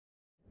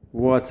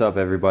What's up,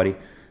 everybody?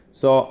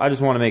 So I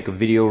just want to make a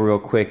video real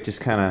quick,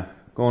 just kind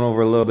of going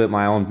over a little bit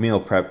my own meal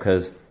prep,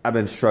 because I've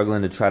been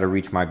struggling to try to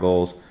reach my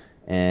goals,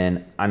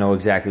 and I know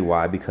exactly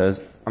why. Because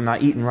I'm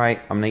not eating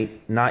right, I'm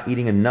not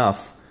eating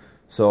enough,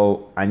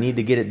 so I need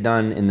to get it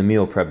done in the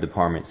meal prep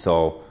department.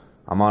 So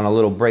I'm on a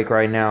little break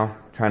right now,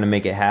 trying to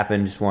make it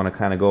happen. Just want to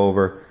kind of go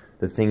over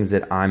the things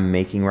that I'm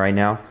making right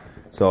now.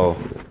 So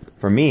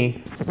for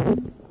me,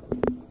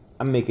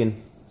 I'm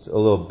making a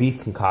little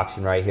beef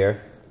concoction right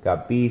here.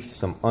 Got beef,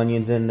 some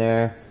onions in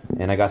there,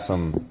 and I got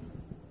some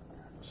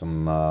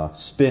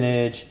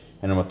spinach,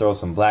 and I'm gonna throw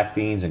some black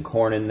beans and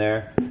corn in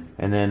there,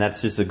 and then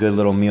that's just a good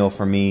little meal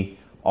for me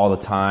all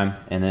the time.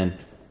 And then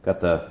got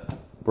the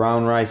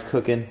brown rice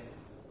cooking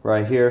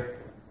right here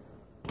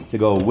to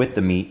go with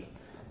the meat,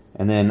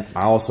 and then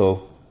I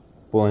also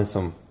boiling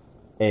some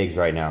eggs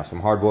right now, some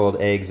hard-boiled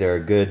eggs. They're a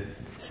good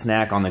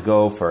snack on the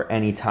go for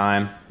any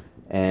time,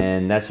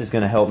 and that's just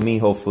gonna help me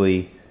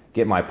hopefully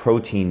get my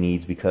protein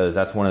needs, because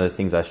that's one of the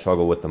things I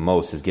struggle with the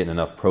most, is getting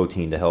enough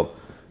protein to help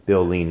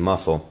build lean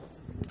muscle.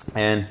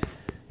 And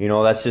you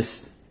know, that's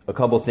just a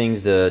couple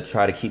things to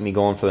try to keep me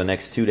going for the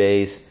next 2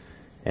 days,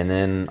 and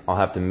then I'll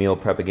have to meal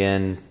prep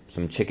again,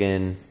 some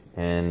chicken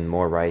and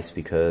more rice,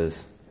 because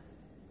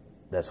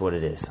that's what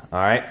it is. All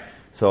right,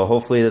 so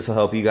hopefully this will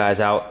help you guys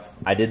out.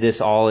 I did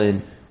this all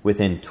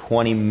within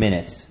 20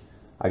 minutes.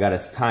 I got a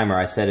timer,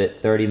 I set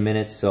it 30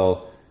 minutes,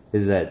 so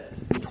this is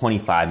at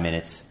 25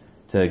 minutes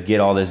to get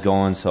all this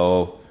going.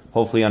 So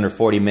hopefully under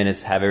 40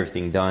 minutes, have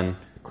everything done,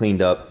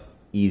 cleaned up,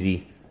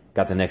 easy.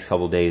 Got the next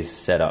couple days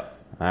set up.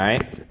 All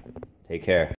right, take care.